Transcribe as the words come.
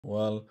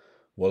Well,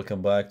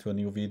 welcome back to a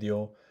new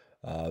video.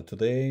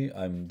 Today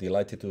I'm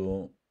delighted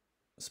to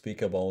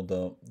speak about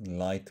the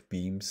light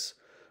beams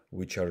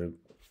which are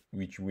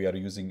which we are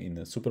using in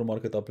the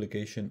supermarket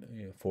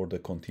application for the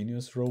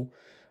continuous row.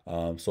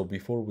 So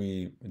before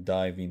we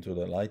dive into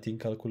the lighting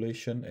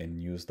calculation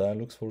and use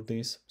Dialux for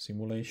these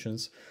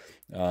simulations,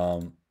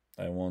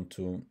 I want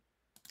to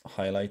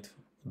highlight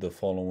the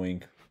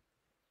following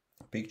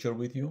picture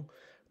with you.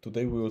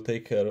 Today we will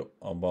take care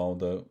about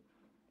the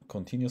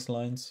continuous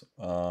lines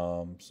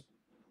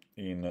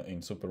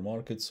in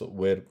supermarkets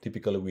where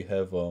typically we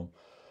have a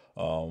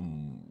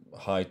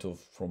height of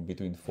from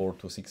between 4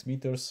 to 6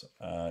 meters.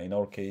 In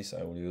our case,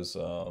 I will use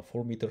 4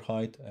 meter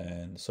height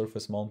and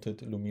surface mounted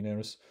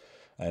luminaires,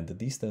 and the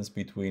distance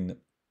between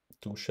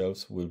two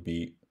shelves will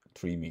be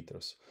 3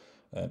 meters.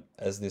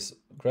 As this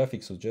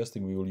graphic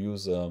suggesting, we will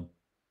use a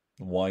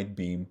wide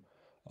beam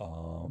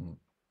um,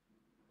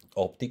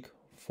 optic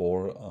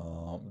for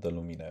the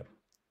luminaire.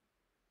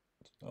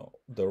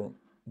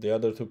 The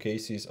other two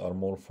cases are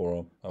more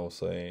for, I would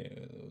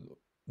say,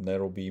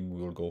 narrow beam.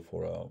 We will go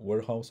for a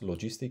warehouse,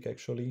 logistic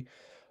actually,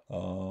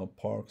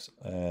 parks,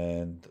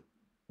 and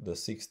the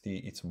 60,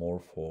 it's more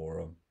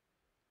for,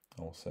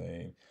 I would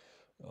say,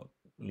 uh,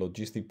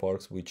 logistic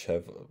parks which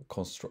have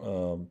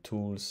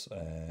tools,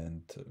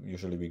 and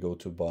usually we go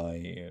to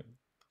buy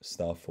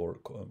stuff for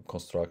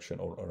construction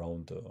or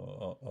around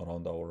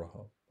our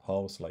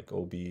house, like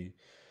OB,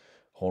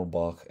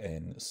 Hornbach,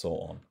 and so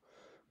on.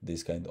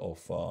 This kind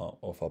of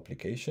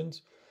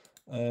applications.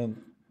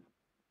 And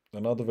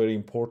another very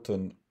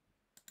important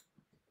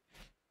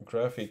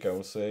graphic, I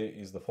would say,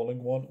 is the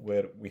following one,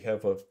 where we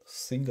have a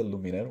single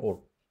luminaire, or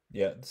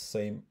yeah, the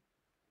same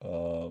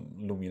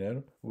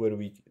luminaire, where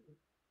we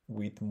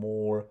with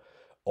more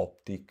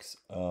optics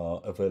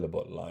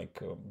available,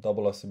 like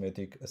double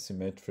asymmetric,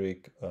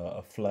 asymmetric,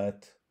 a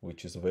flat,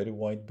 which is a very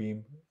wide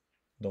beam,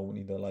 known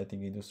in the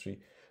lighting industry,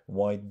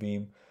 wide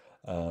beam,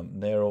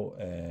 narrow,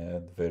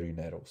 and very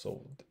narrow.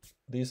 So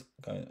these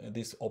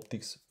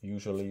optics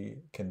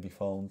usually can be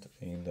found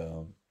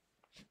on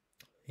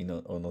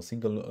a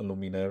single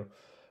luminaire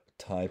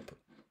type,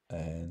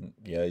 and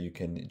yeah, you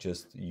can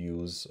just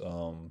use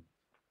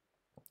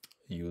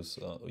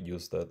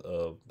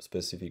that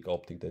specific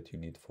optic that you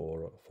need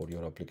for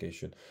your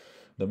application.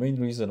 The main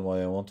reason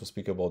why I want to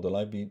speak about the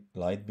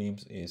light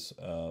beams is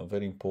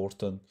very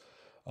important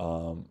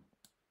um,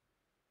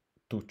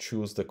 to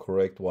choose the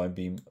correct wide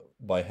beam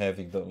by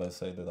having the, let's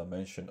say, the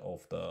dimension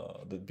of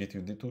the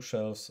between the two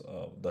shelves,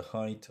 the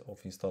height of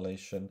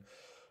installation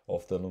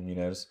of the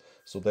luminaires.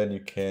 So then you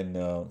can,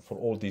 for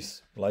all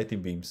these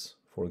lighting beams,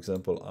 for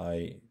example,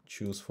 I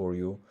choose for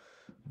you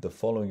the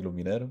following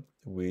luminaire,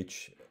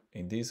 which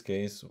in this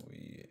case,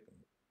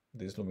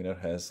 this luminaire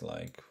has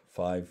like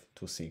 5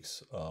 to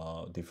 6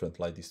 different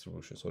light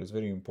distributions. So it's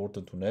very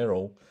important to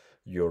narrow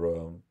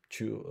your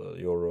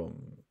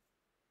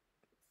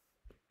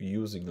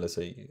using, let's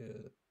say,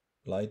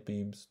 light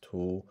beams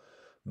to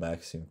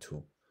maximum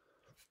 2.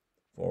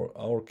 For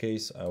our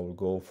case, I will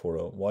go for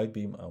a wide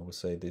beam. I will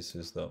say this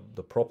is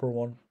the proper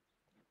one,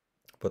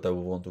 but I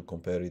will want to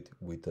compare it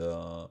with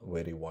a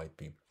very wide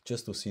beam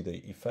just to see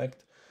the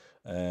effect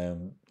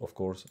and, of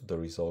course, the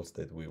results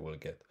that we will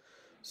get.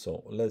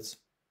 So let's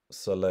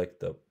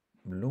select the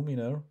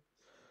luminaire,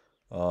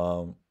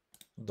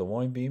 the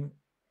wide beam.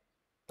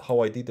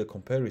 How I did the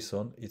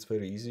comparison, it's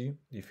very easy.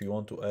 If you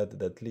want to add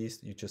that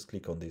list, you just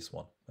click on this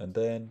one, and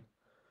then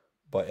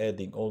by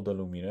adding all the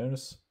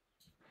luminaires,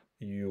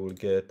 you will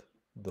get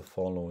the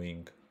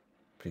following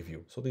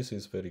preview. So this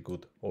is very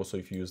good. Also,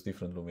 if you use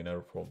different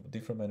luminaire from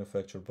different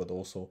manufacturer, but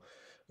also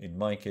in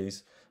my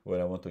case, where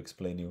I want to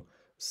explain you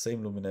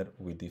same luminaire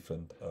with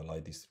different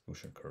light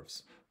distribution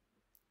curves.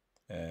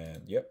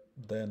 And yeah,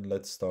 then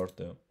let's start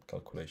the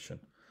calculation.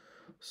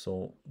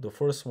 So the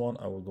first one,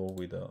 I will go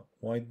with a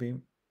wide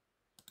beam.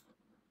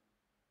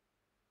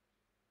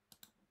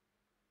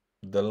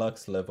 The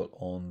lux level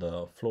on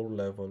the floor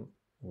level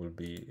will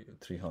be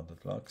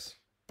 300 lux.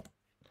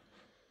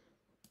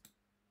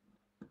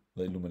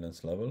 The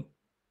luminance level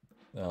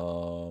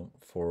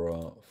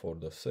for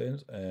the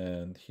sales,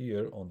 and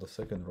here on the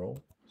second row,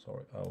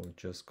 sorry, I will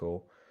just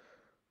go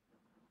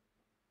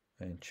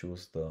and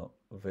choose the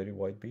very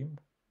wide beam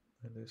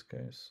in this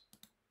case,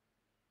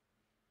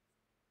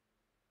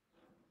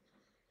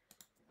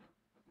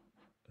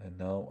 and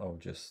now I'll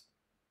just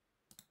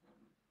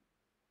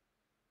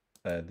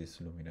add these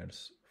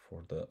luminaires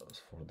for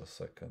the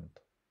second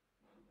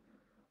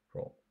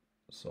row.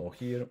 So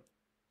here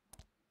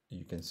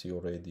you can see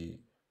already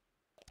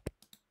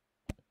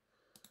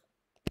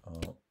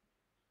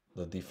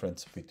the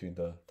difference between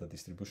the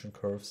distribution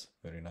curves,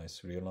 very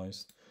nice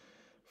realized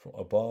from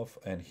above,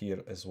 and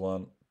here as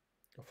well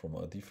from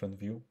a different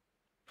view,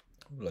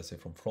 let's say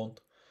from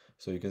front.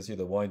 So you can see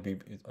the wide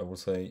beam, I would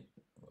say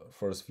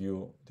first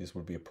view, this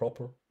will be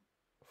proper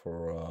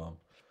for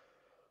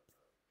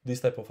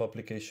this type of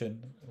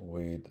application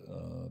with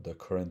the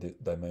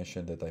current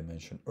dimension that I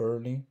mentioned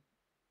early.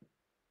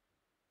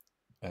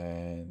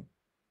 And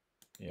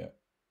yeah,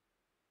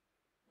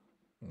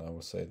 I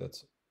would say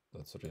that's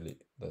that's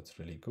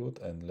really good.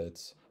 And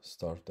let's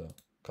start the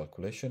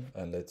calculation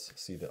and let's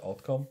see the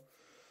outcome.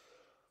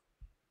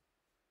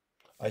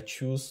 I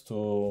choose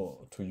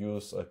to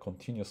use a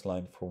continuous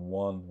line from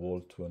one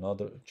wall to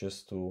another,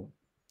 just to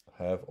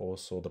have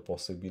also the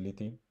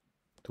possibility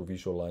to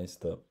visualize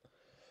the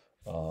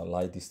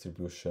light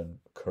distribution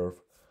curve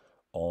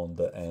on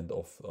the end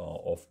of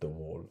the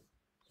wall.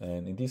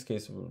 And in this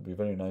case, it would be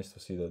very nice to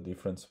see the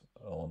difference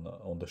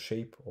on the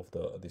shape of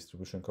the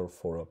distribution curve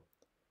for a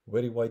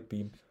very wide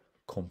beam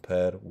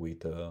compared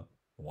with a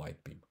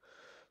wide beam.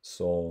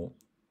 So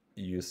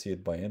you see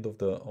it by end of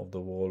the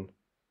wall,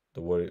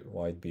 the very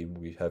wide beam,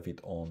 we have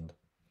it on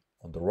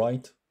the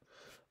right,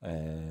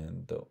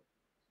 and the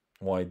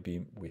wide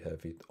beam we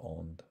have it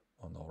on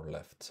our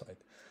left side.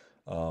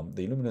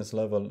 The illuminance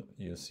level,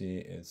 you see,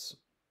 is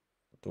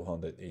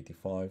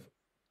 285,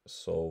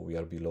 so we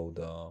are below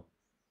the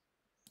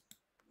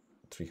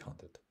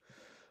 300.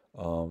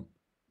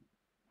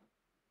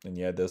 And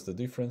yeah, that's the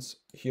difference.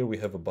 Here we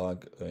have a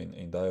bug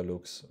in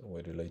Dialux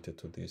related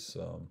to this,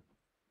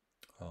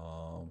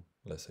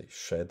 let's say,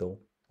 shadow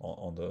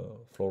on the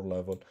floor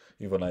level.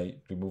 Even I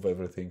remove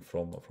everything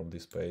from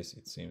this space,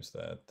 it seems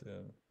that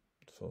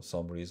for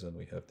some reason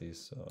we have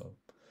this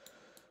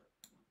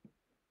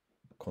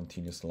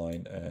continuous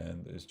line,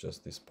 and it's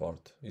just this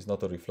part. It's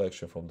not a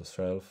reflection from the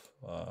shelf.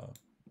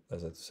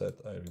 As I said,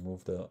 I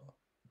remove the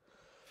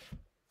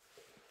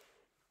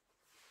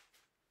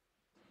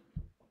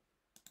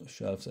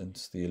shelves and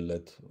still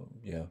let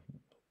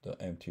the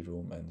empty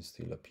room and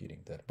still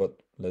appearing there.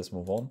 But let's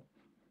move on.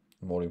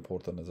 More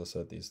important, as I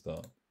said, is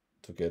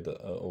to get an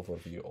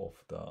overview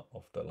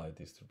of the light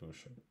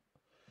distribution.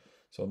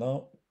 So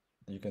now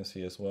you can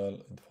see as well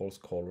in false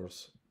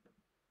colors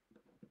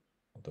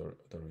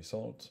the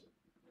result.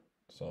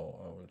 So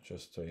I will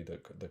just show you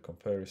the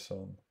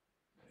comparison.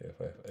 Here if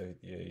I have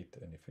 88,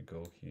 and if we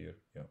go here,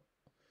 yeah.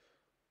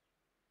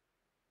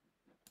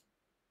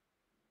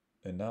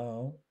 And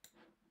now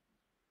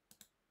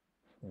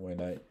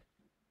when I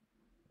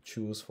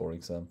choose, for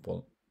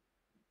example,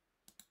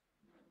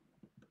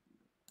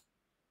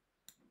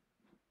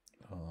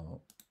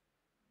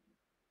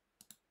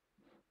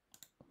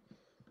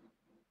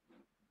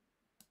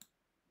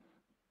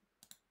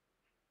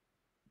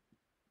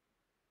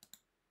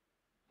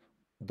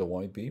 the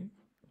wide beam,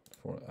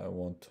 I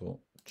want to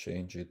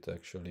change it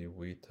actually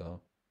with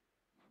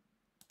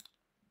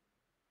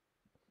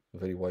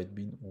very wide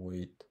beam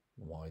with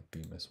wide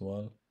beam as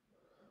well,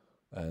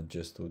 and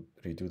just to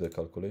redo the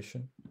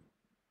calculation.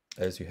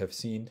 As you have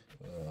seen,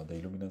 the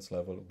illuminance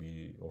level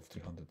of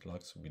 300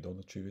 lux, we don't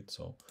achieve it.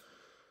 So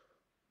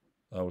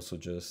I would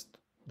suggest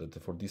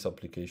that for this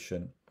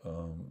application,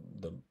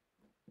 the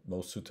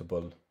most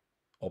suitable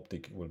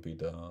optic will be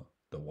the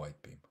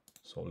wide beam.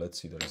 So let's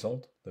see the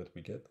result that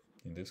we get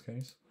in this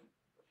case.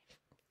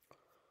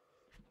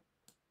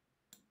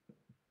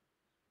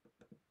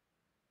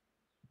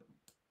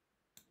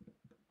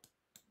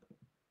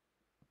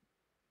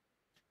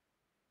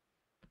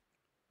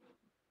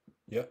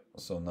 Yeah,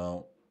 so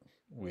now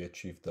we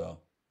achieved the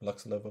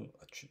lux level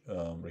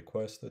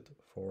requested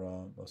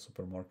for a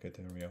supermarket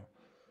area.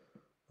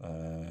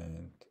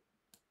 And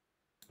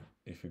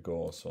if you go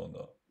also on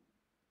the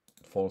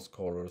false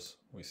colors,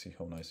 we see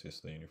how nice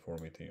is the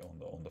uniformity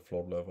on the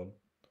floor level,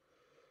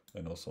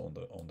 and also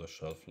on the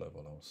shelf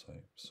level, I would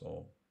say.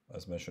 So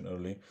as mentioned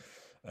earlier,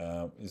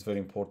 it's very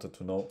important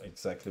to know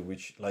exactly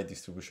which light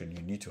distribution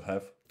you need to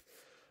have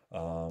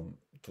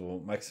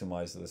to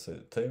maximize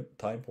the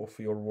time of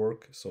your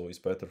work. So it's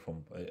better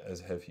from,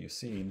 as have you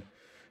seen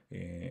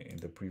in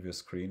the previous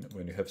screen,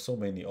 when you have so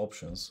many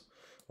options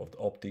of the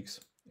optics,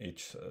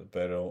 it's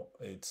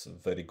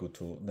very good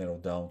to narrow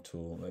down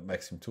to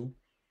maximum 2.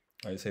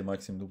 I say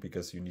maximum 2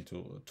 because you need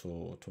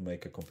to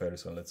make a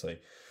comparison. Let's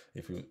say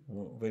if you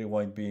very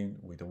wide beam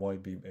with a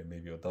wide beam and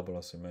maybe a double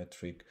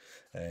asymmetric,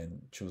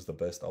 and choose the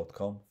best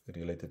outcome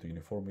related to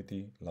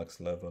uniformity,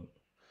 lux level,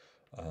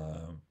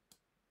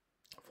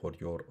 for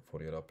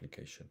your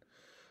application.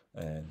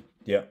 And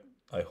yeah,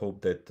 I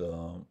hope that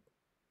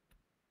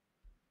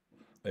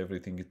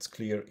everything is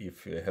clear.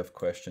 If you have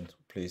questions,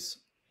 please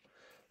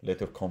let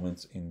your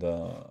comments in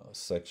the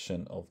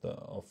section of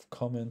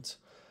comments.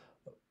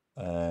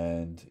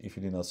 And if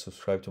you did not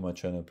subscribe to my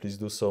channel, please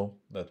do so.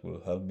 That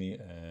will help me,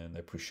 and I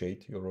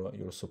appreciate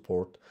your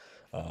support.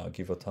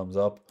 Give a thumbs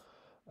up,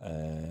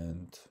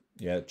 and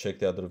yeah, check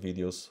the other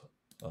videos,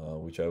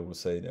 which I will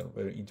say they're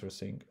very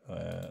interesting,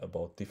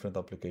 about different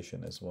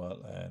application as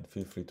well. And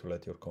feel free to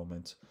let your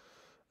comments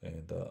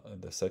in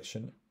the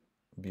section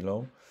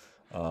below.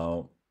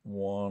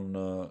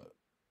 One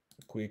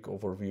quick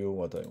overview,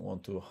 what I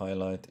want to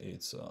highlight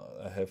is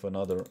I have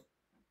another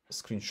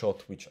screenshot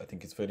which I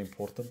think is very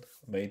important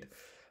made.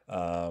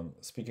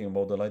 Speaking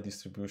about the light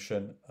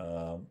distribution,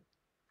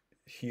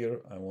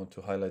 here I want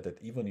to highlight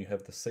that even you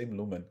have the same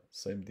lumen,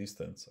 same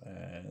distance,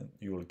 and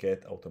you will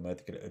get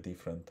automatically a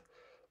different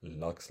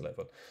lux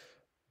level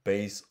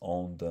based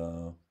on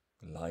the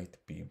light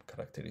beam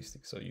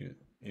characteristics. So you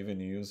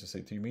use,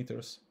 say, 3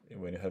 meters,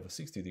 when you have a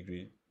 60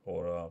 degree,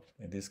 or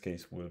in this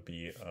case will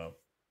be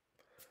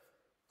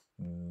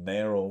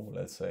narrow,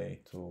 let's say,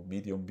 to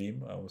medium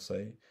beam, I would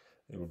say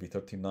it will be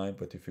 39.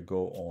 But if you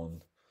go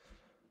on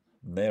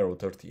narrow,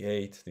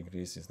 38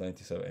 degrees is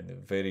 97,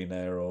 and very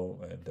narrow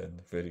and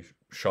then very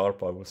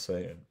sharp, I would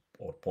say, and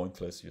or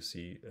pointless, you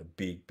see a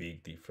big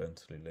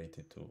difference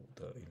related to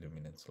the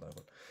illuminance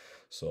level.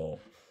 So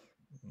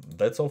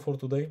that's all for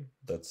today.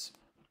 That's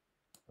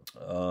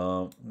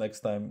next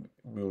time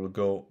we will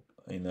go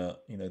in a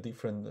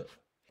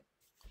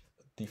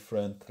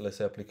different, let's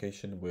say,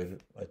 application, where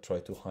I try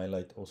to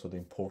highlight also the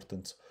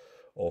importance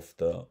of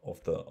the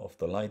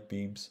light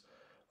beams,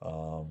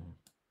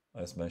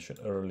 as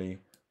mentioned early.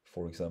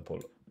 For example,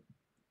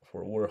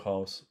 for a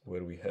warehouse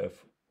where we have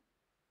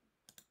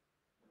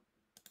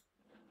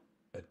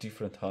a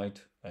different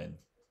height, and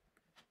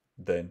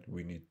then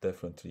we need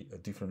definitely a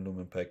different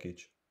lumen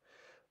package,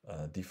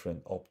 a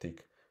different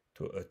optic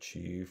to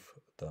achieve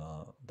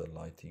the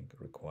lighting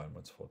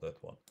requirements for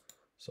that one.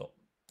 So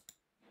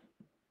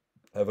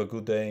have a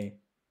good day.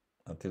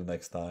 Until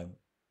next time,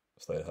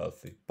 stay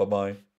healthy. Bye bye.